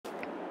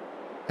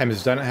Hey,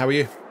 Mrs. Donut, how are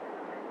you?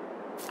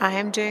 I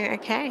am doing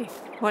okay.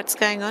 What's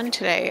going on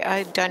today?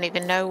 I don't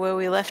even know where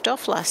we left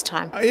off last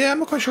time. Yeah, I'm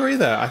not quite sure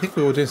either. I think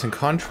we were doing some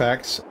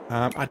contracts.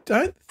 I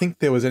don't think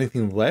there was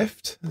anything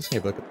left. Let's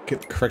have a look at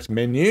get the correct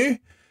menu.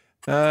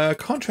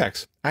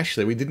 Contracts.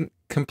 Actually, we didn't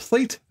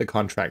complete the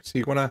contract. So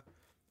you want to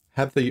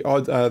have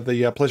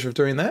the pleasure of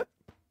doing that?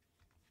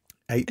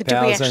 Did we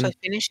actually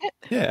finish it?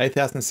 Yeah,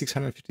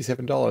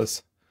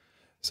 $8,657.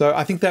 So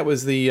I think that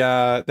was the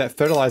that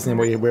fertilizing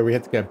where we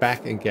had to go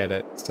back and get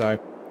it. So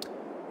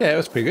yeah, it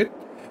was pretty good.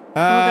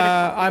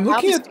 I'm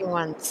looking at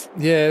ones.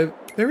 Yeah,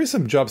 there is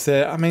some jobs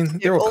there. I mean,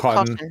 they're all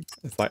cotton.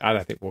 It's like I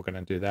don't think we're going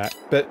to do that.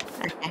 But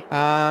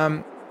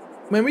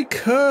when we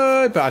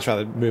could, but I'd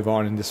rather move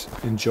on and just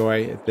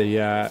enjoy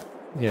the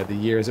the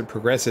year as it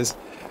progresses.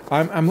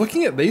 I'm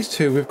looking at these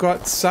two. We've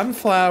got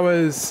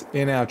sunflowers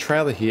in our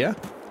trailer here.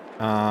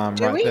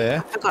 Right there.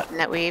 I've forgotten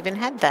that we even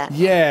had that.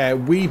 Yeah,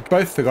 we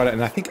both forgot it,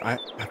 and I think I've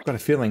got a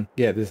feeling.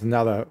 Yeah, there's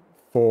another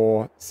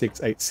 4,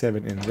 6, 8,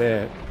 7 in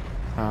there.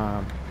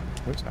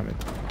 Oops,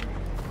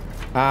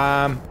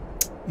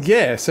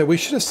 yeah, so we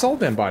should have sold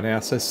them by now.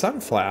 So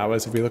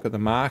sunflowers, if we look at the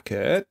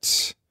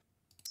market,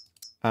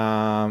 we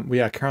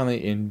are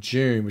currently in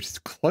June, which is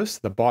close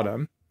to the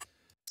bottom.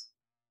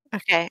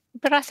 Okay,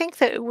 but I think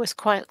that it was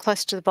quite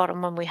close to the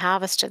bottom when we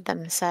harvested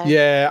them. So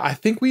yeah, I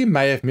think we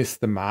may have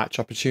missed the March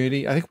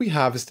opportunity. I think we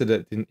harvested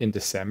it in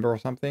December or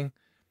something,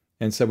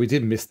 and so we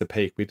did miss the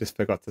peak. We just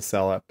forgot to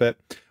sell it. But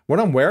what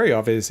I'm wary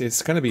of is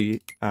it's going to be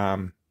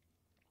a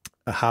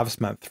harvest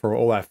month for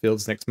all our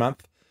fields next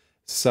month.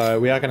 So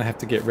we are going to have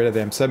to get rid of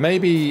them. So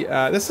maybe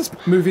let's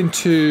just move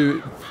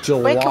into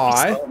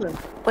July.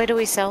 Where do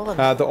we sell them?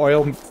 The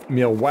oil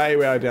mill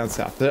way down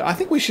south. I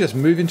think we should just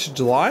move into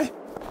July.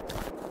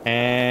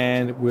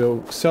 And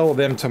we'll sell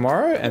them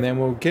tomorrow. And then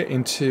we'll get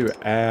into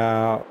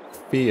our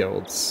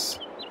fields.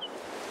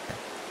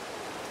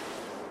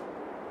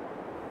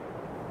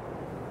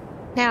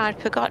 Now, I'd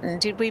forgotten.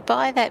 Did we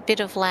buy that bit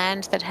of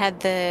land that had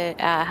the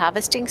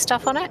harvesting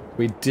stuff on it?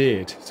 We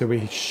did. So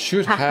we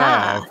should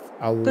have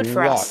a lot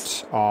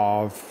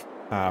of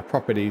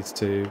properties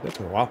to... That's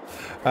a while.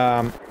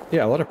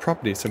 Yeah, a lot of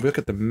properties. So if we look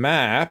at the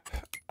map,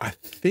 I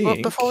think...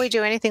 Well, before we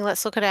do anything,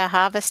 let's look at our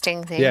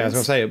harvesting things. Yeah, I was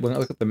going to say, when I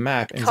look at the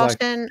map...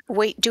 Cotton,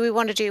 wheat. Do we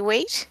want to do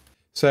wheat?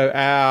 So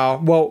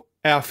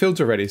our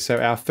fields are ready.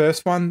 So our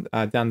first one,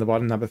 down the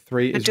bottom, number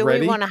 3, is ready.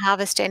 Do we want to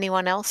harvest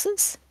anyone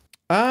else's?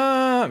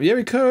 Yeah,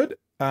 we could.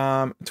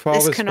 12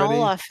 There's is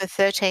canola ready. for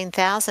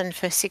 13,000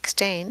 for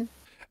 16.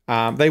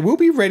 They will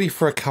be ready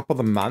for a couple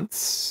of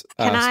months.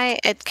 Can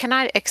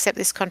I accept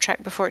this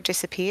contract before it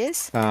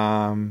disappears?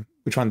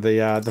 Which one? The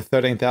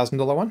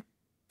 $13,000 one?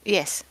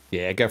 Yes.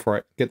 Yeah, go for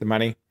it. Get the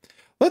money.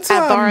 Let's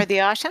borrow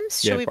the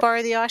items. Should we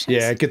borrow the items?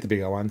 Yeah, get the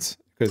bigger ones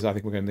because I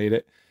think we're going to need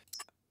it.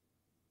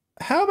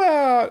 How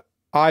about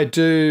I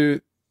do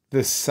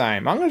the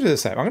same? I'm going to do the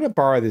same. I'm going to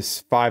borrow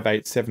this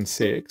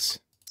 5876.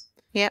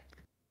 Yep.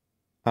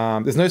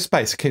 There's no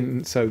space,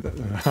 so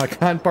I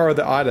can't borrow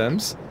the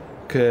items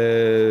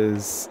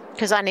because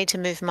I need to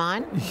move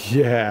mine.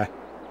 Yeah.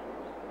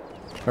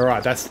 All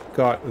right, that's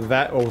got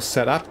that all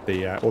set up.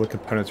 All the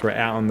components were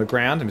out on the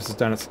ground, and Mrs.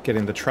 Donut's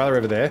getting the trailer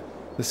over there.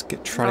 Let's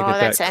try to get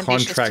that's that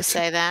ambitious contract. To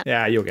say that.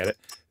 Yeah, you'll get it.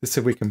 Let's see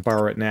if we can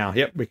borrow it now.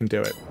 Yep, we can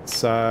do it.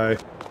 So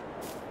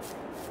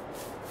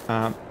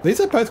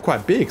these are both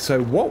quite big.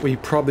 So what we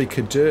probably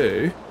could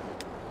do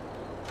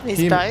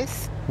is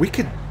both. We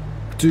could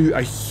do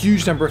a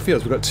huge number of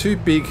fields. We've got 2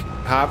 big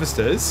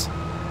harvesters,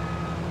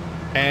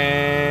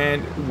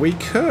 and we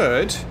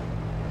could...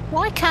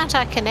 Why can't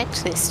I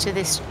connect this to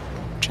this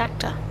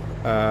tractor?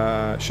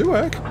 Should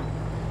work.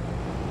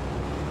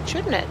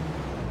 Shouldn't it?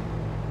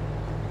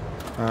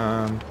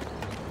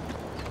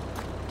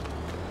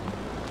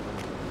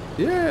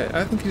 Yeah,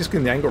 I think you're just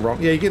getting the angle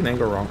wrong. Yeah, you're getting the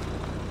angle wrong.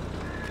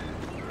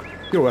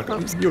 You'll work.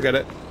 You'll get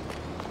it.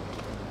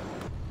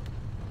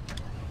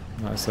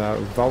 Nice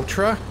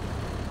Vultra.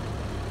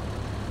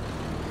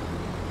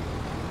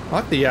 I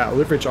like the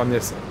leverage on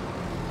this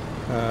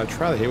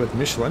trailer here with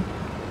Michelin.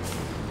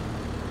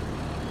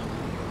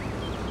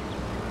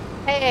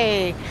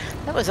 Hey,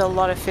 that was a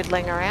lot of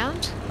fiddling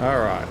around. All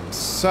right,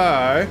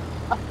 so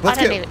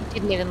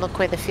didn't even look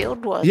where the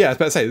field was. Yeah, I was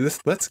about to say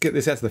let's get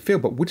this out to the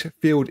field, but which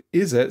field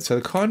is it? So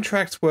the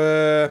contracts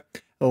were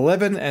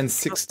 11 and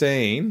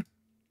 16,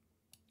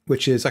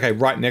 which is okay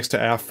right next to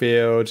our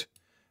field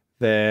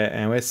there,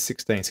 and where's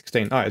 16?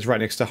 16. Oh, it's right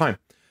next to home.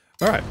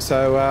 All right,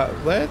 so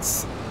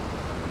let's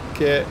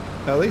get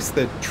at least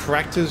the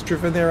tractors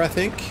driven there, I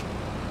think,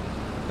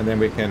 and then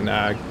we can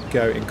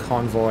go in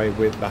convoy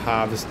with the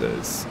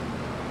harvesters.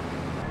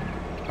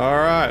 All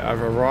right,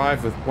 I've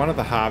arrived with one of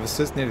the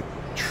harvesters. Need to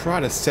try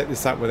to set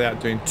this up without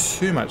doing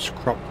too much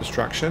crop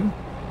destruction.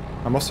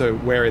 I'm also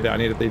wary that I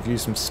need to leave you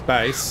some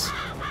space.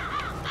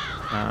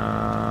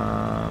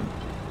 Yeah,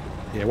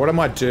 what I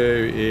might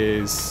do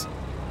is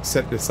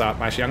set this up.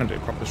 Actually, I'm going to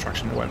do crop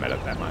destruction. It won't matter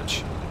that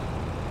much.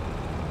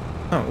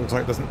 Oh, it looks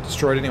like it doesn't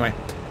destroy it anyway.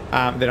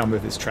 Then I'll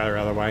move this trailer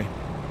out of the way.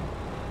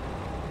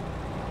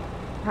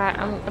 Right,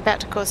 I'm about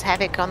to cause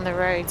havoc on the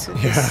roads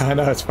with Yeah, this. I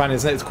know, it's funny,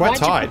 isn't it? It's quite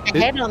Why'd you tight. put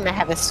the head on the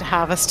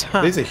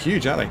harvester? These are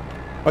huge, aren't they?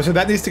 Oh, so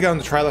that needs to go on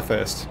the trailer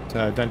first.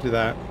 So don't do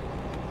that.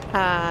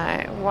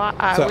 I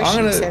So wish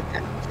I'm you'd going said to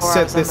that before I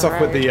set was on this the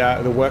off with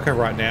road. the worker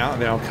right now,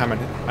 and then I'll come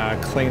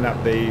and clean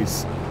up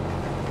these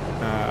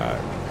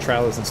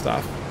trailers and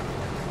stuff.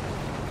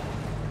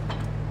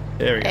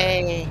 There we go.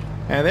 Hey.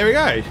 And there we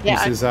go.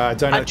 Yeah, This is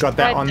Donut got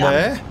that on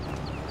there.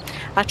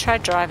 I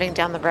tried driving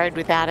down the road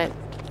without it,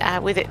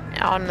 with it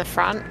on the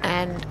front,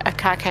 and a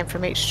car came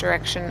from each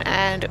direction,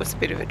 and it was a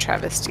bit of a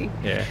travesty.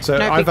 Yeah. So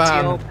No big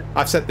deal.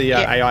 I've set the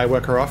Yeah. AI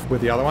worker off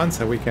with the other one,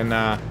 so we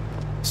can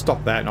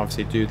stop that and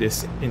obviously do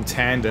this in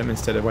tandem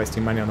instead of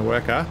wasting money on the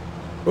worker.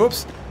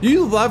 Oops.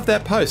 You love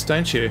that post,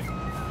 don't you?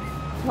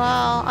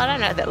 Well, I don't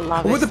know that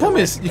love Well, is the problem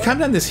word. is you come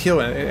down this hill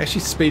and it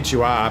actually speeds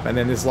you up, and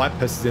then this light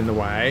post is in the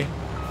way.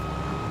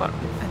 Well,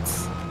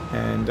 that's...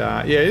 And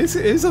yeah, it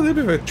is a little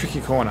bit of a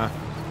tricky corner.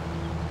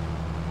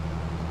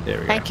 There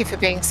we go. Thank you for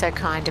being so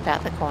kind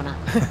about the corner.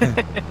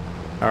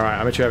 All right,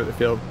 I'm going to over at the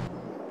field.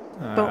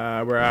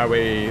 Where are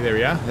we? There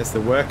we are. That's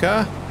the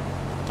worker.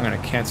 I'm going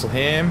to cancel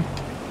him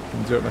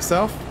and do it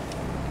myself.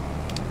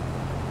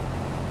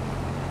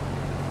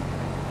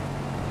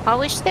 I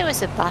wish there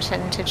was a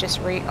button to just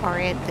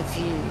reorient the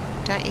view,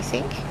 don't you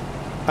think?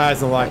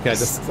 Isn't it like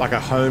just like a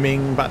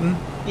homing button?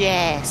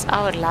 Yes,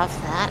 I would love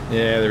that.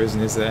 Yeah, there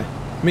isn't, is there?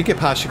 Let me get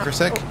past you for a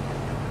sec.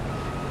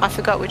 I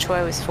forgot which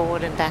way was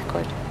forward and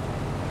backward.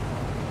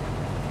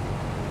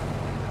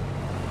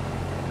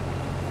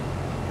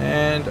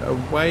 And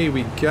away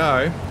we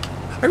go.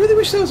 I really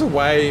wish there was a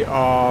way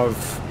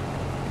of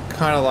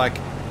kind of like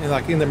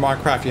in the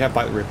Minecraft you have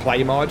like the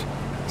replay mod,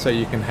 so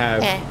you can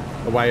have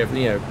a way of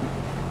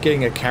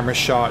getting a camera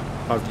shot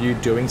of you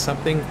doing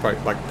something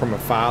like from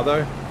afar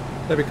though.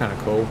 That'd be kind of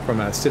cool from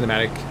a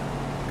cinematic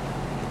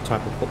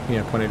type of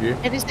point of view.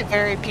 It is a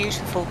very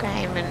beautiful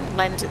game and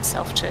lends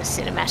itself to a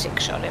cinematic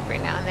shot every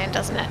now and then,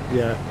 doesn't it?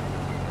 Yeah.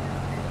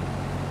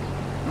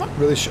 I'm not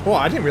really sure. Oh,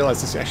 I didn't realize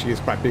this actually is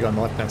quite big on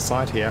the left-hand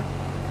side here.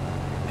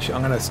 Actually,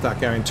 I'm going to start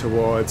going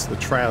towards the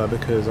trailer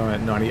because I'm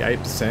at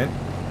 98%.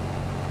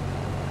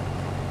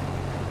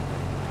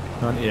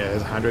 Yeah,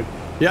 there's 100.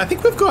 Yeah, I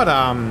think we've got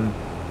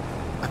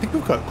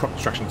crop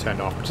construction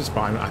turned off, which is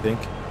fine, I think.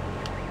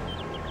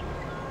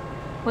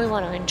 We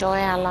want to enjoy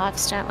our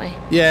lives, don't we?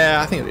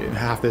 Yeah, I think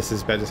half this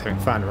is about just having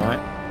fun, right?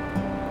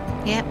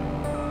 Yep.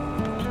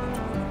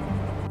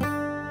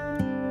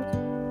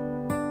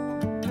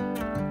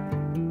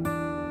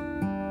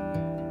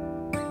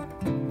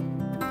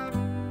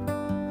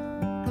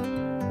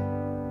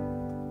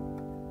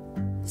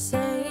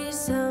 Say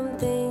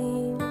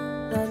something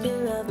like you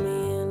love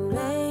me and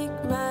make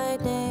my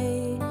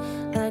day,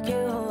 like you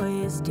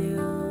always do,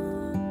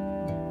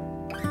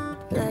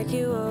 like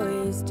you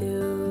always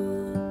do.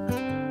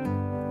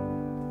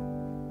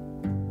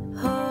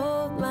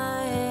 Hold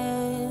my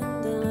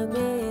hand and look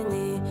me in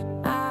the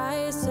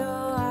eyes so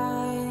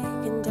I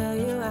can tell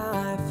you how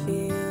I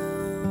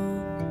feel,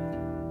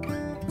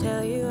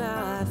 tell you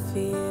how I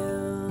feel.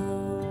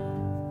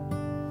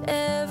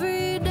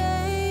 Every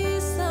day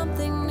is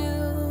something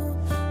new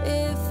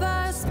if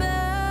I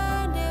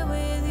spend it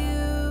with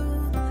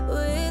you,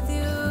 with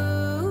you,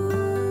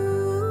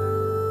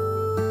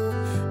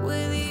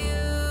 with you.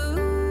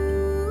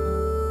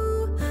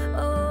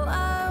 Oh,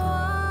 I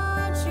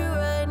want you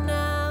right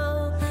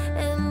now,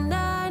 and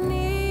I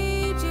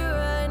need you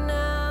right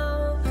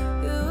now,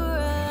 you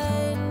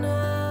right now.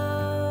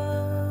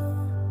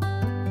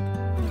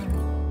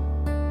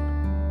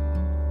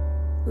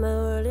 My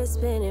world is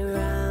spinning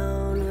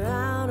round,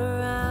 round,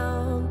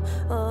 around.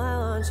 Oh, I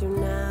want you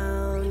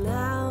now,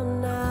 now,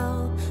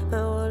 now.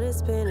 My world is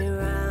spinning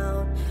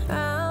round,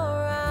 round,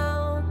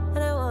 round.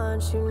 And I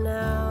want you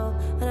now,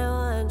 and I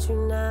want you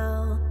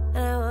now,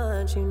 and I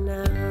want you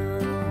now.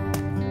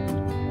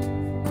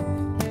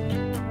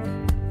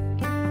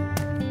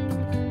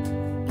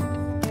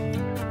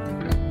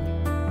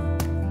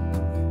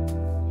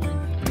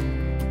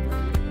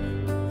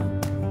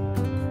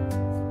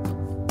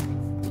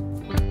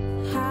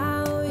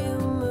 How you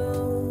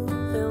move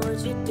and what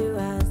you do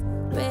has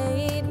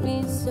made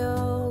me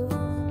so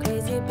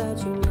crazy about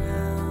you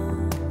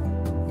now.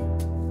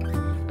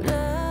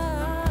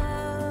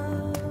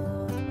 Now.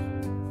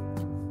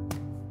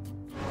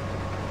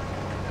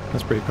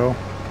 That's pretty cool.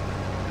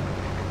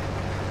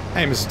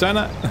 Hey, Mrs.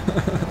 Donut.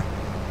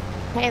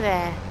 Hey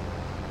there.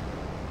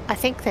 I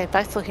think they're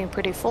both looking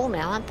pretty full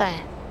now, aren't they?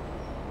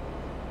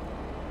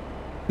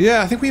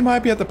 Yeah, I think we might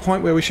be at the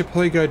point where we should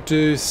probably go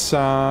do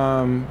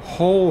some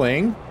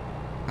hauling.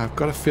 I've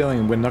got a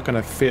feeling we're not going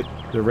to fit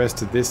the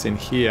rest of this in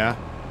here.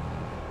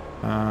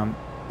 I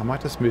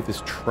might just move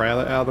this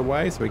trailer out of the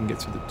way so we can get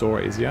through the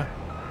door easier.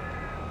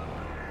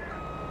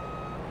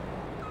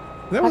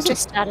 That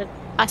was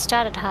I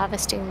started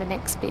harvesting the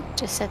next bit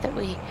just so that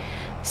we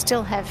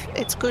still have.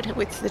 It's good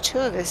with the two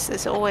of us.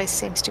 There always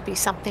seems to be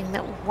something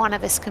that one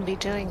of us can be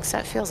doing, so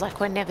it feels like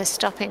we're never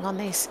stopping on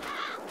these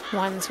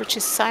ones, which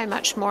is so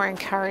much more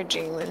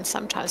encouraging than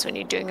sometimes when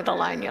you're doing it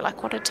alone. You're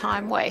like, what a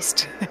time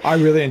waste. I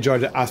really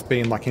enjoyed us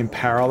being like in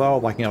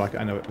parallel, like, you know, like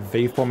I know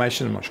V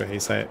formation. I'm not sure how you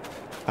say it,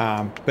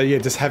 but yeah,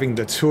 just having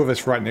the two of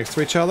us right next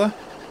to each other,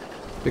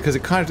 because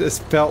it kind of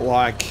just felt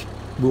like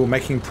we were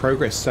making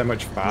progress so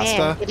much faster.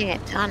 Yeah, getting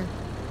it done.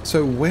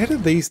 So where do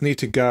these need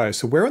to go?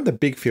 So we're on the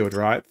big field,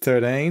 right?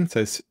 13.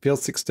 So field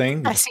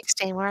 16.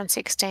 16. We're on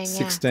 16. Yeah.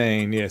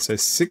 16. Yeah. So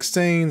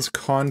 16's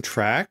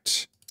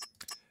contract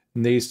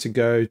needs to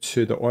go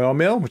to the oil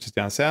mill, which is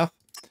down south,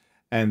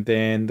 and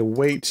then the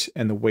wheat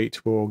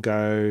will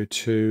go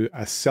to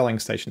a selling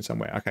station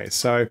somewhere. Okay.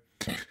 So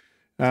do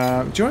you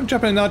want to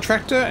jump in another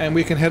tractor and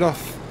we can head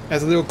off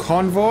as a little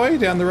convoy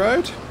down the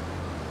road?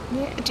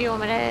 Yeah. Do you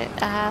want me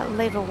to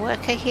leave a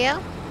worker here?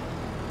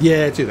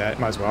 Yeah, do that.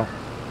 Might as well.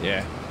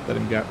 Yeah. Let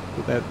him go.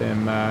 Let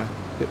them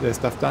get their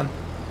stuff done.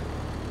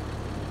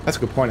 That's a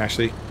good point,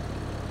 actually.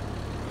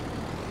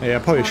 Yeah, I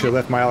probably should have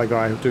left my other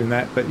guy doing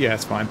that, but yeah,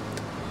 it's fine.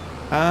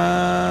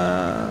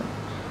 Yeah,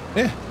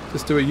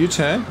 just do a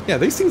U-turn. Yeah,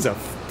 these things are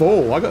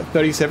full. I got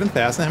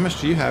 37,000. How much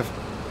do you have?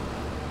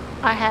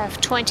 I have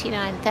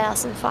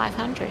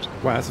 29,500.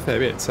 Wow, that's a fair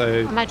bit.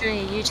 So, am I doing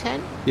a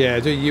U-turn? Yeah,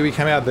 do you? We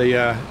come out of the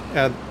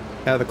out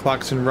of the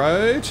Clarkson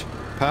Road,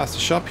 past the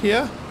shop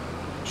here.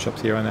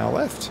 Shop's here on our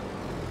left.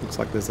 Looks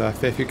like there's a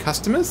fair few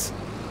customers.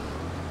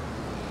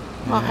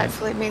 Well,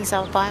 hopefully it means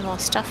they'll buy more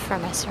stuff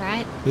from us,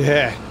 right?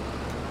 Yeah.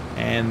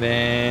 And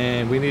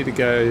then we need to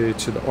go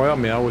to the oil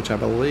mill, which I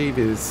believe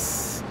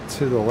is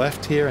to the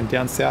left here and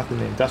down south in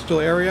the industrial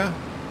area.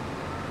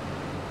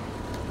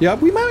 Yeah,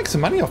 we might make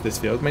some money off this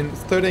field. I mean, it's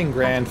 13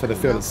 grand for the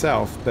field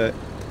itself, but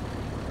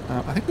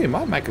I think we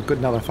might make a good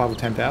another 5 or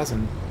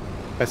 10,000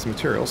 based on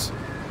materials.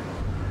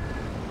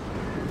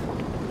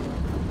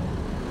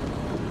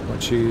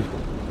 Once you...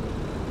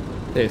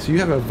 Yeah, so you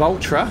have a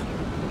Vultra.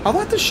 I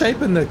like the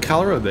shape and the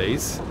colour of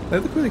these. They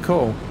look really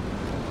cool.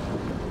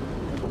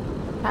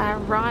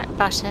 Right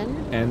button.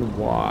 And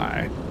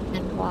Y.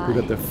 And Y. We've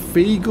got the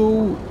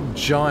Feagle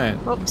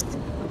Giant. Oops.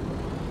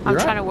 I'm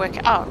trying to work...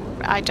 Oh,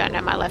 I don't know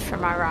my left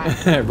from my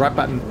right. Right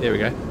button. There we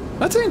go.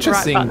 That's an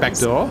interesting back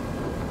door.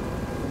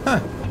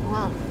 Huh.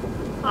 Wow.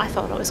 I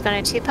thought it was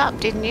going to tip up,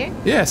 didn't you?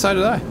 Yeah, so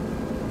did I.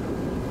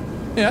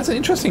 Yeah, that's an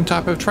interesting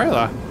type of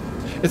trailer.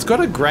 It's got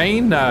a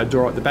grain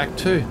door at the back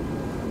too.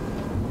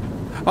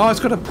 Oh,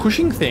 it's got a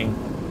pushing thing.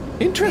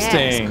 Interesting.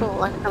 Yeah, it's cool,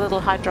 like a little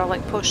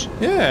hydraulic push.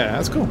 Yeah,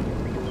 that's cool.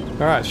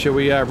 All right, shall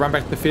we run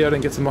back to the field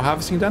and get some more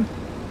harvesting done?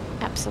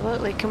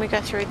 Absolutely. Can we go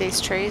through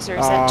these trees, or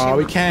is that too much? Oh,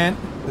 we much? can.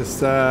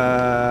 This,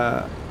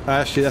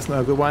 actually, that's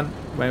not a good one.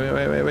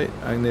 Wait.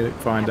 I need to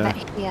find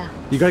yeah.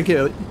 You got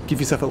to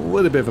give yourself a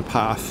little bit of a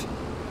path.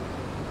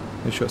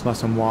 Make sure it's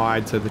nice and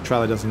wide so the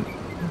trailer doesn't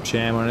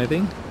jam or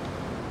anything.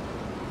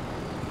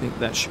 I think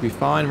that should be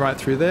fine right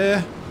through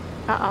there.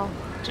 Uh-oh.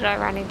 Did I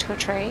run into a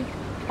tree?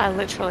 I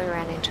literally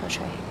ran into a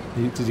tree.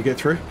 Did you get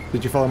through?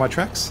 Did you follow my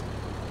tracks?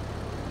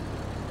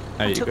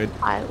 Oh, you're good.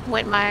 I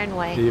went my own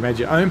way. Yeah, you made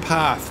your own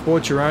path,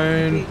 forged your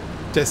own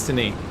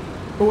destiny.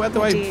 Oh, out the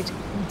way,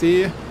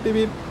 deer. Beep,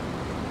 beep.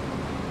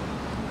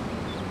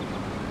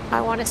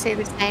 I want to see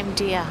the same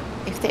deer.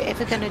 If they're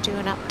ever going to do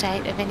an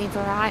update of any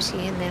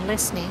variety and they're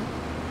listening,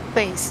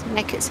 please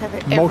make it so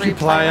that every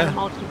player on a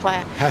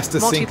multiplayer has to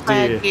sync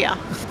deer.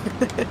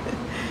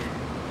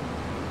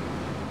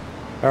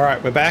 All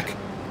right, we're back.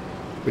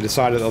 We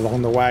decided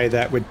along the way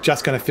that we're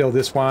just going to fill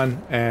this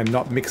one and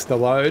not mix the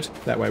load.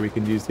 That way we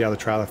can use the other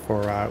trailer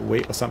for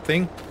wheat or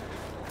something.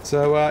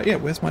 So, yeah,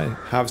 where's my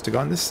harvester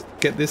gone?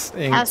 Get this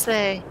in. How's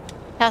the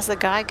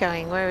guy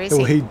going? Where is he?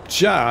 Well, he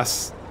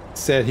just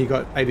said he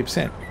got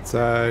 80%.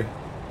 So,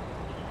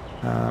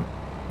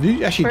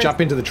 you actually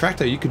jump into the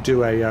tractor. You could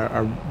do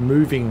a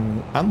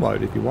moving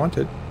unload if you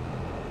wanted.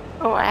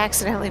 Oh, I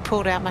accidentally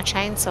pulled out my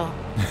chainsaw.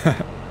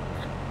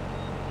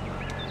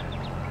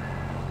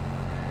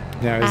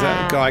 Now, is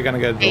that guy going to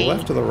go to the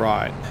left or the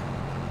right?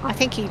 I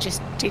think he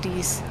just did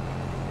his...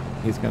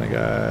 He's going to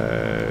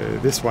go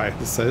this way.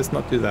 So let's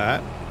not do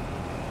that.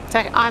 So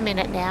I'm in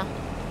it now.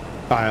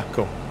 Oh, yeah,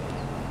 cool.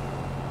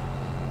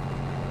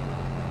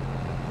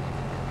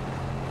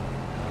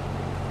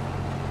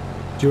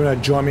 Do you want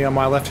to join me on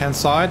my left-hand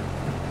side?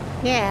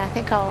 Yeah, I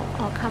think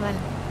I'll come in.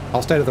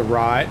 I'll stay to the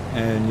right,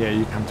 and yeah,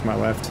 you come to my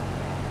left.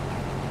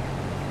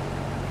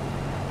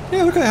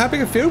 Yeah, look at how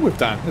big a field we've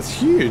done. It's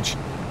huge.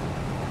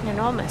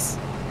 Enormous.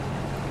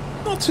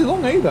 Not too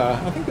long either.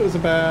 I think it was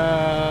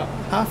about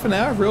half an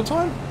hour of real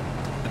time.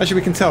 Actually,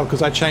 we can tell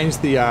because I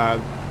changed the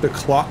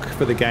clock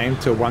for the game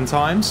to 1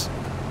 times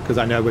because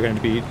I know we're going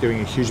to be doing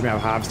a huge amount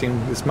of harvesting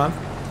this month.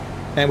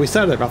 And we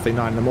started at roughly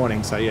 9 in the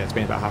morning, so yeah, it's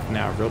been about half an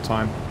hour of real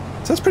time.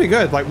 So that's pretty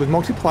good. Like with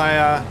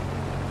multiplayer,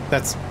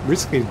 that's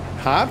basically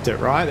halved it,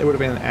 right? It would have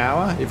been an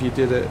hour if you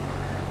did it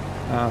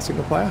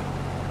single player.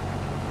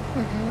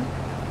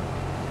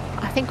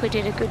 I think we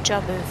did a good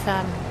job of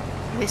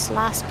this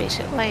last bit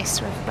at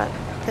least. We've got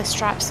The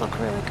stripes look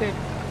really good.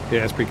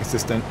 Yeah, it's pretty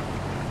consistent.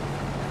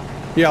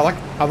 Yeah,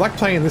 I like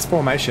playing in this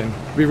formation.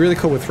 It'd be really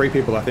cool with 3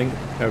 people, I think.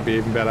 That would be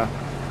even better.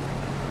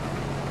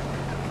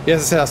 Yeah,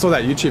 as I said, I saw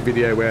that YouTube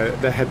video where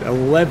they had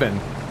 11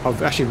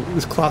 of actually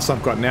this class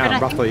I've got now,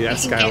 roughly that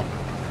scale.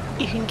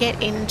 You can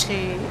get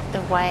into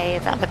the way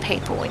of other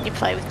people when you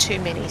play with too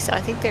many, so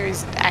I think there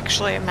is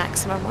actually a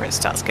maximum where it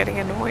starts getting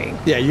annoying.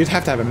 Yeah, you'd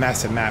have to have a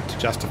massive map to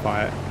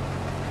justify it.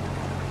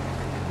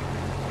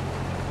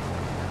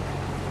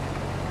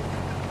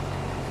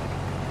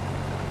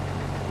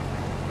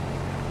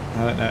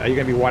 I don't know. Are you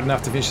going to be wide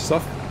enough to finish this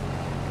off?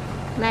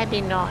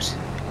 Maybe not,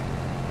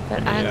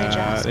 but only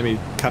just. Let me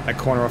cut that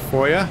corner off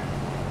for you.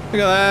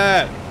 Look at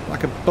that!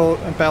 Like a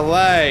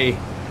ballet.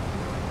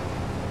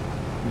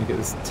 Let me get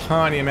this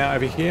tiny amount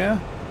over here.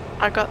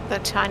 I got the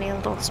tiny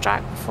little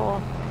stripe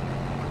before.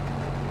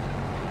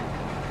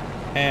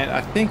 And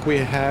I think we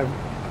have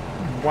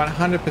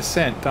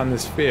 100% done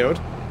this field.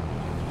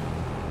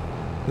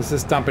 Let's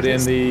just dump it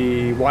in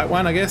the white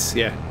one, I guess.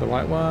 Yeah, the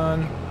white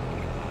one.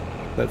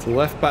 That's the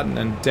left button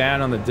and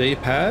down on the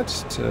D-pad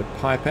to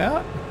pipe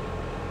out.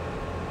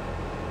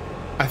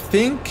 I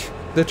think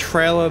the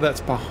trailer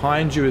that's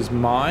behind you is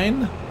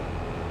mine,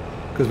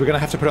 because we're going to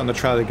have to put it on the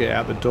trailer to get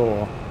out the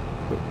door.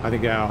 I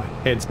think our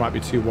heads might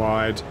be too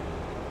wide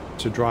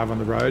to drive on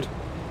the road.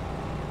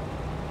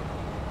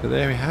 But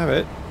there we have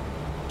it.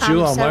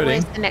 Dual unloading. So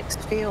where's the next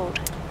field?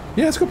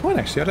 Yeah, that's a good point,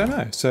 actually. I don't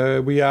know.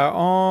 So we are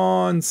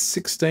on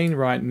 16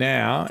 right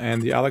now,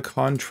 and the other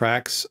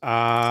contracts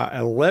are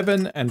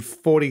 11 and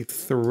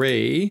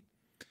 43.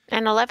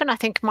 And 11, I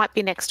think, might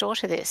be next door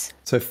to this.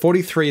 So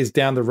 43 is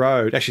down the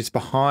road. Actually, it's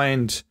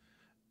behind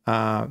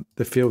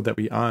the field that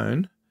we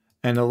own.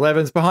 And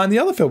 11 is behind the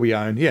other field we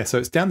own. Yeah, so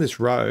it's down this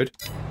road.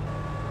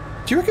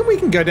 Do you reckon we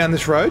can go down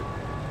this road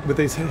with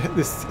this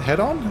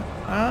head-on?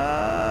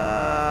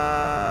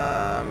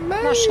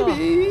 Maybe. Not sure.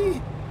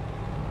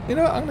 You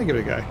know what? I'm going to give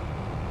it a go.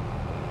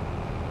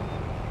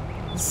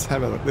 Let's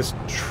have a look. This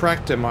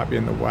tractor might be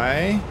in the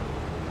way.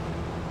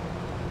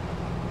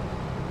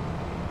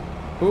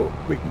 Oh,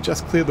 we can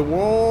just clear the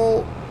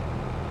wall.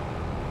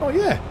 Oh,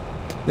 yeah.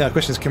 Now, the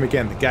question is, can we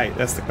get in the gate?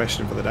 That's the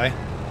question for the day.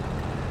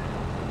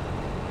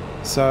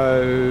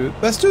 So,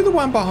 let's do the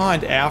one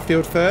behind our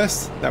field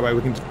first. That way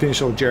we can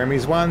finish all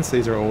Jeremy's ones.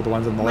 These are all the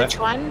ones on the left. Which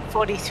one?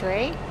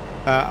 43?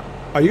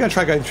 Are you going to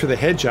try going through the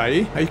hedge, are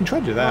you? Oh, you can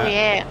try to do that. Oh,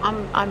 yeah.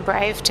 I'm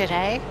brave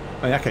today.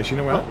 Oh, yeah, okay, so you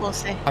know what? We'll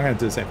see. I'm going to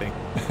do the same thing.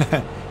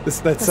 let's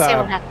see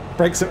what happens.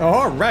 Break some...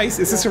 Oh, race.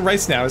 Is this a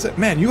race now, is it?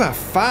 Man, you are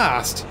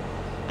fast.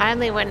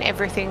 Only when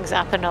everything's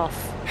up and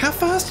off. How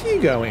fast are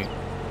you going?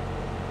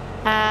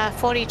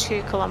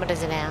 42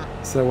 kilometres an hour.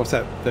 So what's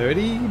that,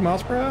 30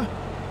 miles per hour?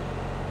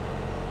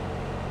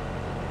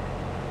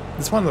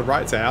 This one on the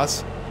right's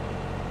ours.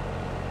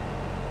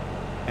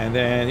 And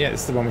then, yeah,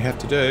 this is the one we have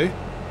to do.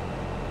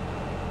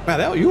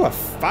 Wow, you are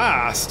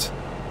fast.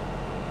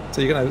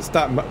 So you're going to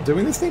start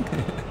doing this thing?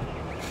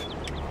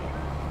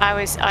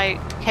 I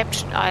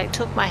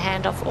took my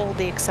hand off all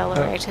the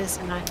accelerators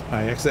and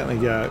I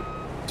accidentally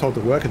told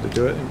the worker to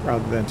do it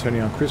rather than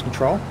turning on cruise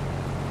control.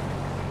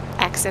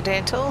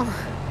 Accidental.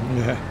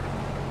 Yeah.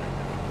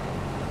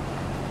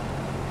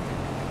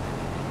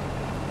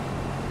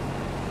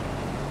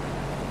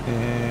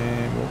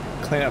 And we'll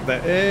clean up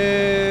that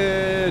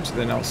edge,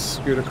 then I'll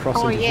scoot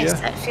across into here. Oh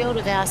yes, that field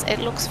of ours, it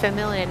looks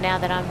familiar now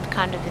that I'm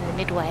kind of in the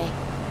midway.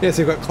 Yeah,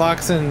 so you've got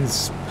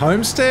Clarkson's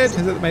homestead,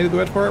 is that maybe the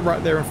word for it,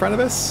 right there in front of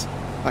us.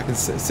 I can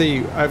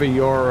see over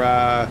your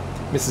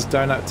Mrs.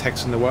 Donut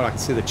text in the world, I can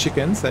see the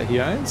chickens that he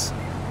owns.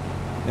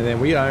 And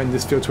then we own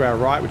this field to our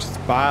right, which is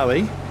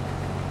barley.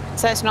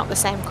 So it's not the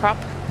same crop?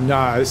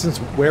 No,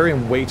 we're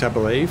in wheat, I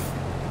believe.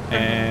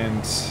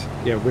 And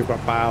yeah, we've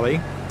got barley.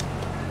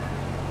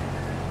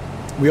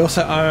 We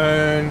also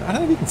own, I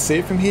don't know if you can see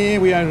it from here,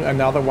 we own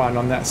another one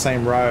on that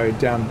same road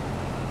down,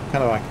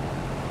 kind of like,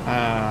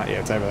 yeah,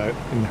 it's over there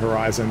in the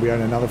horizon. We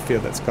own another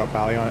field that's got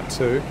barley on it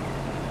too.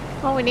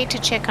 Well, we need to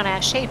check on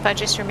our sheep. I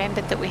just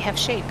remembered that we have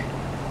sheep.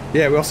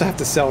 Yeah, we also have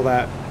to sell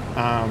that.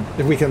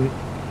 If we can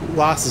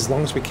last as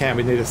long as we can,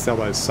 we need to sell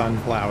those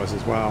sunflowers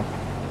as well.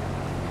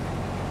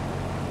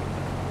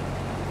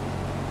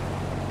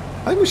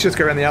 I think we should just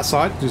go around the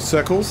outside, do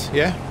circles,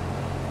 yeah?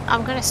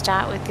 I'm going to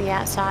start with the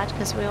outside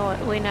because we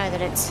know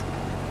that it's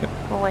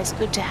always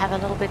good to have a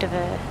little bit of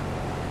a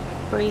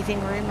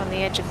breathing room on the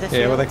edge of the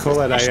field. Yeah, well, they call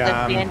it if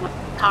we end up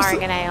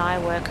hiring an AI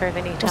worker of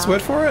any type. What's the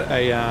word for it?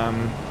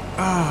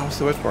 What's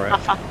the word for it?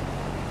 Buffer.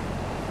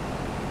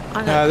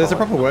 There's a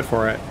proper word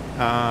for it.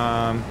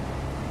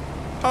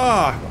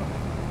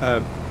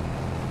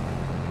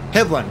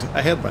 Headland.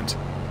 A headland.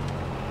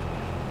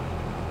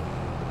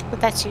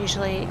 But that's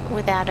usually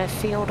without a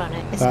field on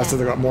it, isn't it? So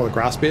they've got more of the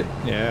grass bit?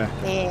 Yeah.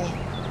 Yeah.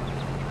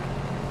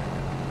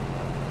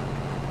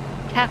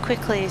 How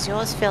quickly is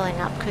yours filling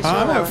up? Because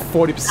I'm at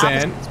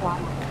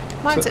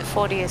 40%. Mine's at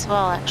 40 as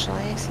well,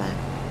 actually. So.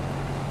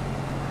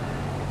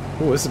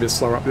 Oh, this is a bit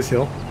slower up this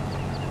hill.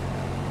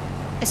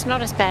 It's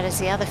not as bad as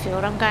the other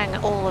field. I'm going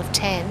all of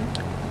 10.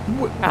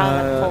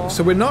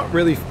 So we're not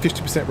really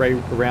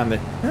 50% around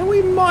there. Now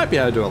we might be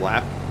able to do a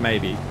lap.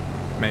 Maybe.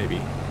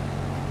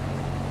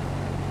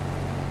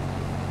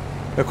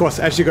 Of course,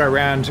 as you go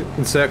around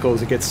in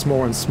circles, it gets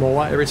smaller and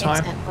smaller every time.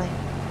 Exactly.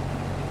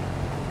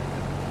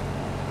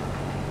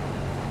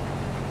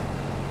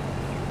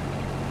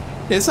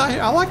 Yes,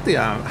 I like the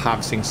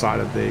harvesting side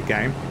of the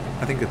game.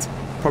 I think it's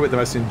probably the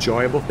most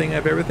enjoyable thing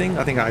of everything.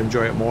 I think I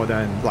enjoy it more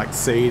than like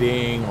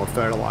seeding or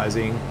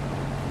fertilizing.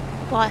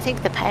 Well, I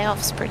think the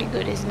payoff's pretty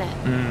good, isn't it?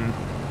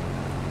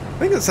 I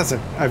think it's such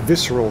a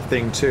visceral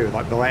thing too.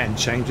 Like the land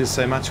changes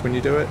so much when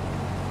you do it.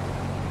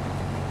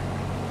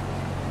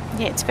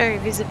 Yeah, it's very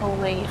visible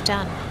where you've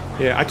done.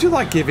 Yeah, I do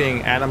like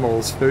giving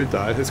animals food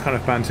though. It's kind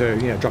of fun to,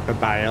 you know, drop a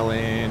bale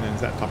in and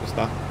that type of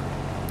stuff.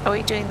 Are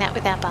we doing that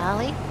with our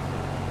barley?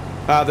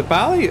 The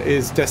barley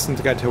is destined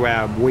to go to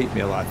our wheat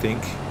mill, I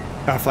think.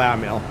 Our flour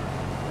mill.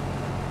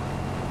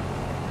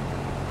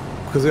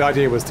 Because the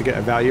idea was to get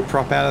a value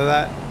prop out of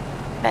that.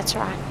 That's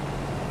right.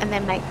 And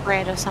then make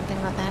bread or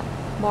something like that.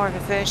 More of a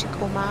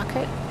vertical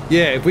market.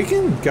 Yeah, if we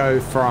can go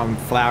from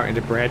flour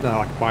into bread and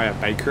like buy a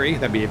bakery,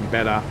 that'd be even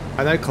better.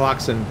 I know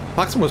Clarkson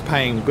was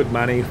paying good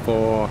money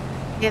for...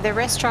 Yeah, the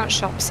restaurant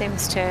shop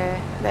seems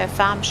to, the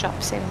farm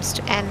shop seems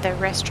to, and the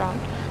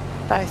restaurant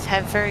both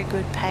have very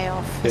good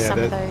payoff for some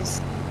of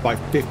those. Like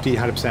 50,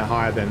 100%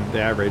 higher than the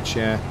average,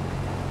 yeah.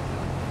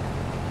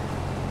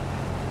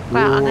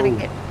 Well, I'm going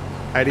to get...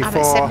 84.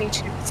 I'm at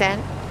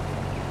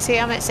 72%. See,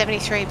 I'm at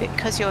 73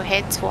 because your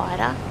head's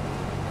wider.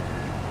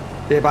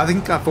 Yeah, but I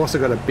think I've also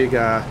got a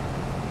bigger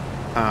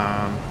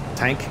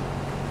tank.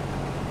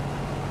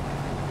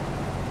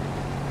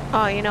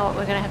 Oh, you know what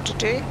we're going to have to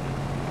do?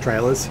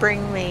 Trailers.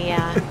 Bring the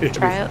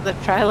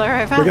trailer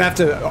over. We're going to have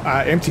to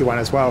empty one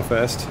as well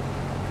first.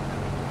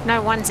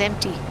 No, one's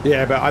empty.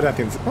 Yeah, but I don't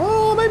think...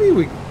 Oh, maybe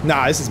we...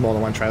 Nah, this is more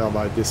than one trailer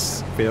though,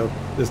 this field.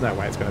 There's no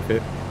way it's going to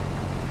fit.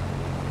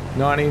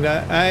 98...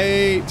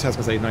 I was going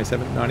to say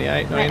 97,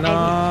 98,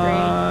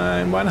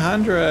 99,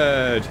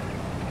 100.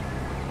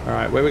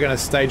 Alright, where are we going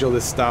to stage all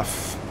this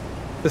stuff?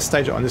 Let's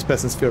stage it on this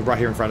person's field right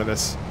here in front of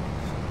us.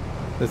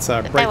 Let's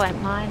break... They won't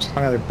mind.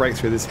 I'm going to break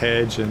through this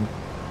hedge and...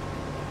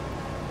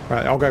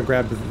 Right, I'll go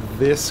grab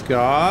this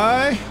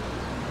guy.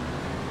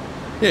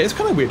 Yeah, it's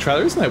kind of a weird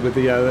trailer, isn't it? With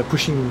the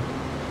pushing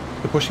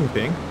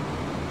thing.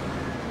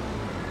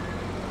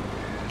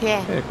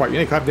 Yeah, quite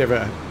unique. I've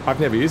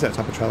never used that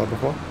type of trailer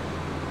before.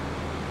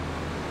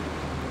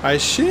 I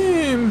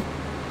assume,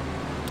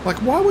 like,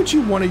 why would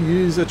you want to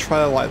use a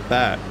trailer like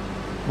that?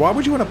 Why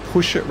would you want to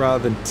push it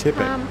rather than tip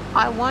it?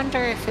 I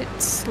wonder if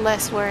it's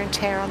less wear and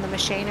tear on the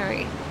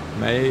machinery.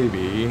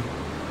 Maybe.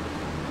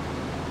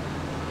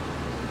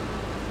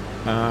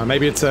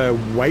 Maybe it's a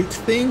weight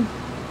thing.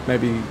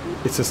 Maybe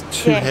it's just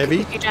too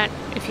heavy.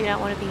 If you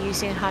don't want to be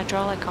using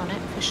hydraulic on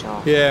it, for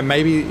sure. Yeah,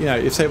 maybe, you know,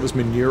 if say it was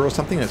manure or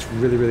something that's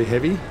really, really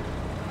heavy.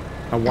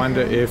 I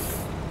wonder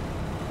if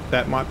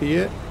that might be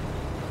it.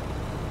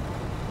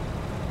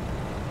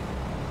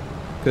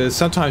 Because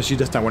sometimes you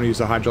just don't want to use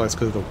the hydraulics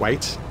because of the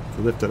weight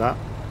to lift it up.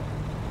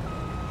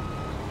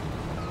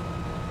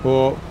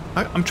 Or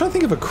I'm trying to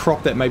think of a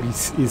crop that maybe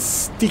is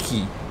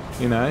sticky,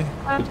 you know?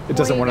 It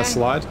doesn't want to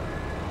slide.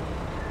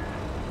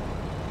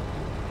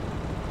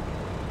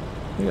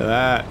 Look at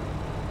that.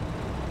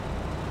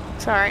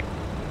 Sorry.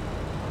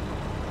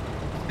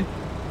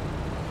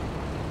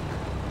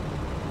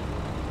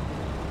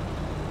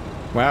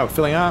 Wow,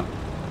 filling up.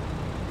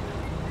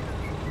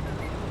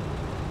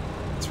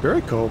 It's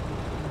very cool.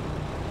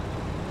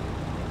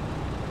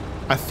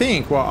 I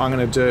think what I'm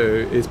going to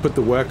do is put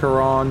the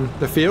worker on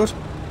the field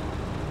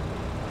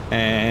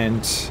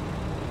and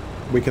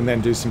we can then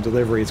do some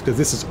deliveries because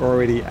this is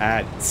already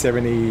at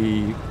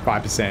 75%,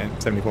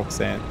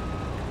 74%.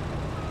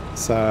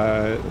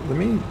 So let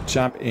me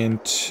jump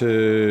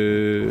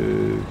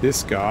into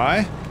this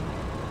guy. Do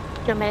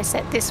you want me to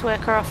set this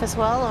worker off as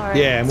well? Or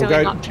yeah, and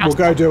we'll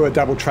go do a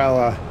double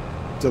trailer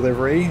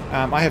delivery.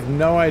 I have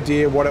no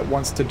idea what it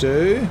wants to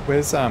do.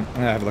 Where's I'm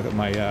gonna have a look at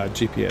my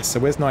GPS. So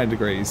where's 90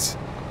 degrees?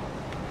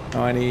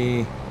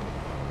 90.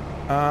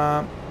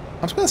 I'm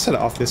just gonna set it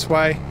off this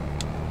way.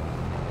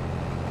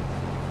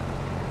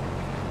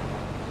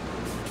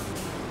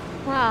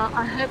 Well,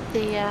 I hope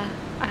the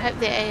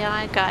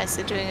AI guys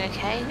are doing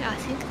okay. I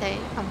think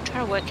I'm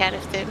trying to work out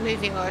if they're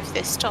moving or if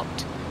they're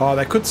stopped. Oh,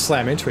 they could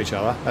slam into each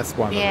other. That's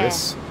one of the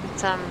risks.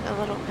 It's a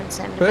little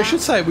concerned But about. I should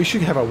say we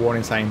should have a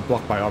warning saying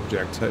blocked by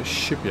object, so it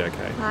should be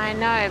okay. I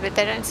know, but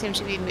they don't seem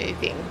to be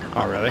moving.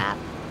 Oh, really?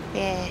 Yeah.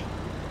 I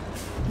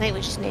think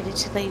we just needed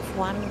to leave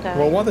one going.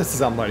 Well, while this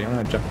is unloading, I'm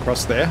going to jump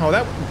across there. Oh,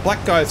 that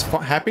black guy's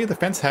happy, the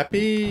fence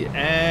happy,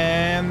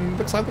 and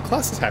looks like the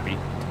class is happy.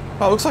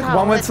 Oh, looks like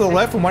one went to the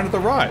left and one to the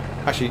right.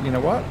 Actually, you know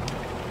what?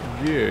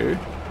 You...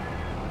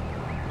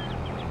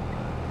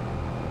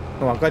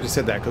 Oh, I'm glad you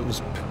said that, because it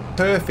was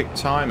perfect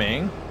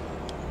timing.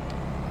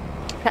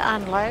 To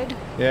unload?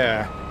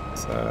 Yeah,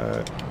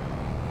 so...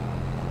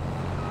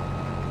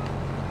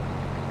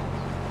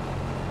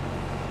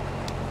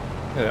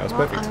 Yeah, that was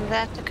perfect. I'm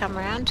about to come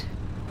around.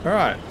 All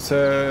right,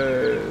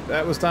 so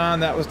that was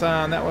done, that was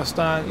done, that was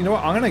done. You know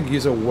what? I'm going to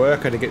use a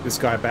worker to get this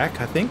guy back,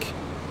 I think.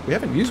 We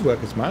haven't used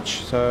workers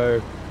much,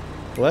 so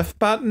left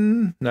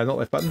button. No, not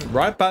left button.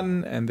 Right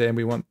button, and then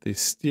we want the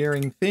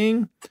steering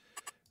thing.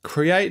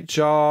 Create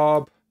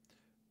job.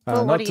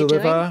 Well, not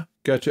deliver. Doing?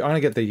 Go to. I'm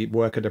going to get the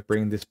worker to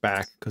bring this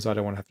back because I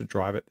don't want to have to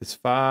drive it this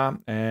far.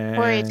 And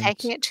where are you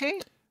taking it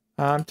to?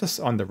 Just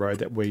on the road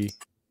that we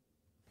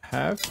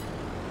have.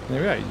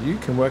 There we go. You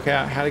can work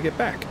out how to get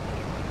back.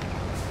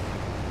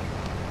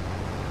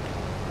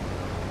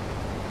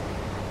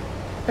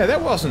 Yeah,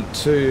 that wasn't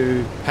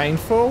too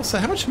painful. So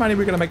how much money are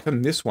we going to make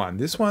from this one?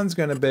 This one's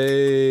going to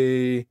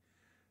be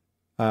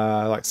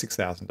like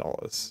 $6,000.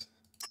 $5,000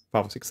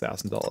 or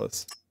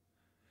 $6,000.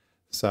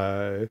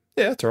 So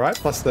yeah, that's all right.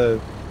 Plus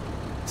the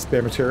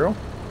spare material.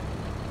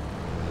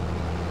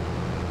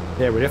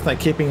 Yeah, we're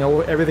definitely keeping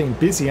everything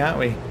busy, aren't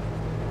we?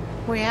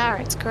 We are.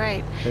 It's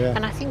great. Yeah.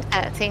 And I think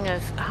that thing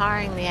of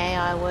hiring the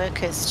AI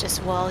workers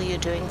just while you're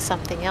doing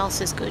something else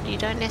is good. You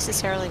don't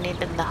necessarily need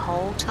them the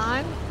whole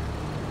time,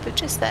 but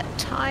just that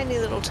tiny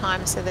little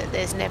time so that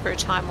there's never a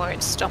time where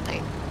it's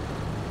stopping.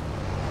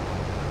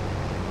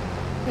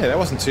 Yeah, that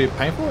wasn't too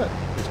painful. It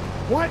was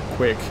quite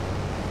quick.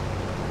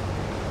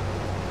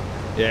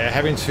 Yeah,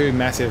 having two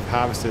massive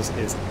harvesters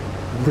is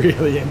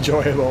really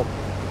enjoyable.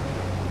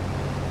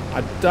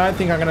 I don't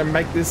think I'm going to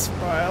make this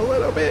by a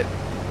little bit.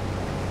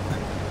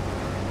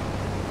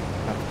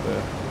 Have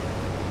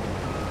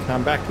to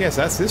come back. Yes,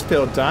 that's this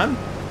field done.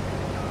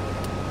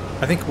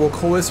 I think we'll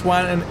call this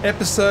one an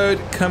episode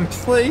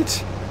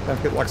complete. Don't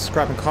forget to like,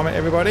 subscribe, and comment,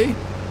 everybody.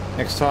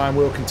 Next time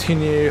we'll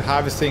continue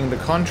harvesting the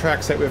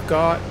contracts that we've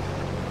got,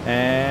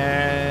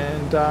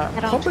 and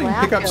probably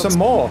pick up some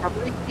more.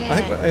 Yeah.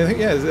 I think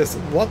yeah, there's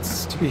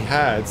lots to be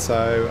had.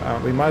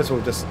 So we might as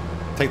well just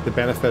take the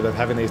benefit of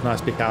having these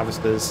nice big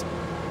harvesters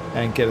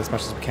and get as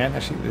much as we can.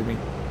 Actually, let me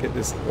get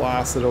this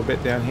last little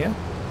bit down here.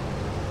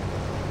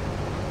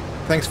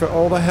 Thanks for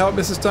all the help,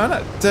 Mrs.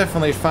 Donut.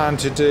 Definitely fun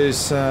to do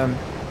some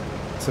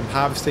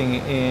harvesting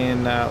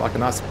in like a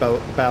nice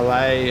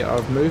ballet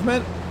of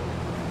movement.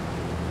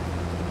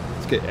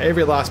 Let's get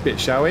every last bit,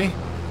 shall we?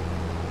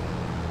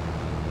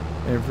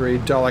 Every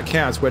dollar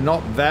counts. We're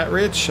not that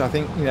rich. I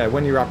think, you know,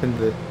 when you're up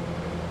into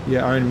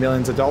your own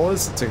millions of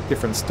dollars, it's a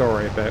different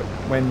story. But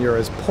when you're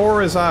as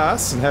poor as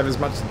us and have as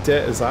much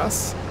debt as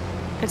us,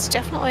 it's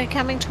definitely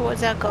coming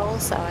towards our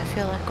goals, though. I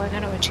feel like we're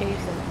going to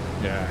achieve them.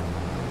 Yeah.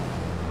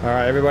 All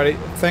right, everybody.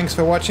 Thanks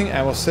for watching,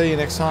 and we'll see you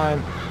next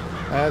time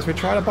as we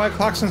try to buy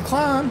Clarkson's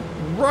Clan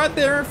right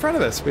there in front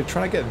of us. We're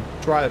trying to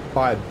try to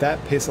buy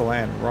that piece of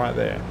land right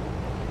there.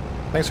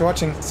 Thanks for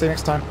watching. See you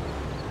next time.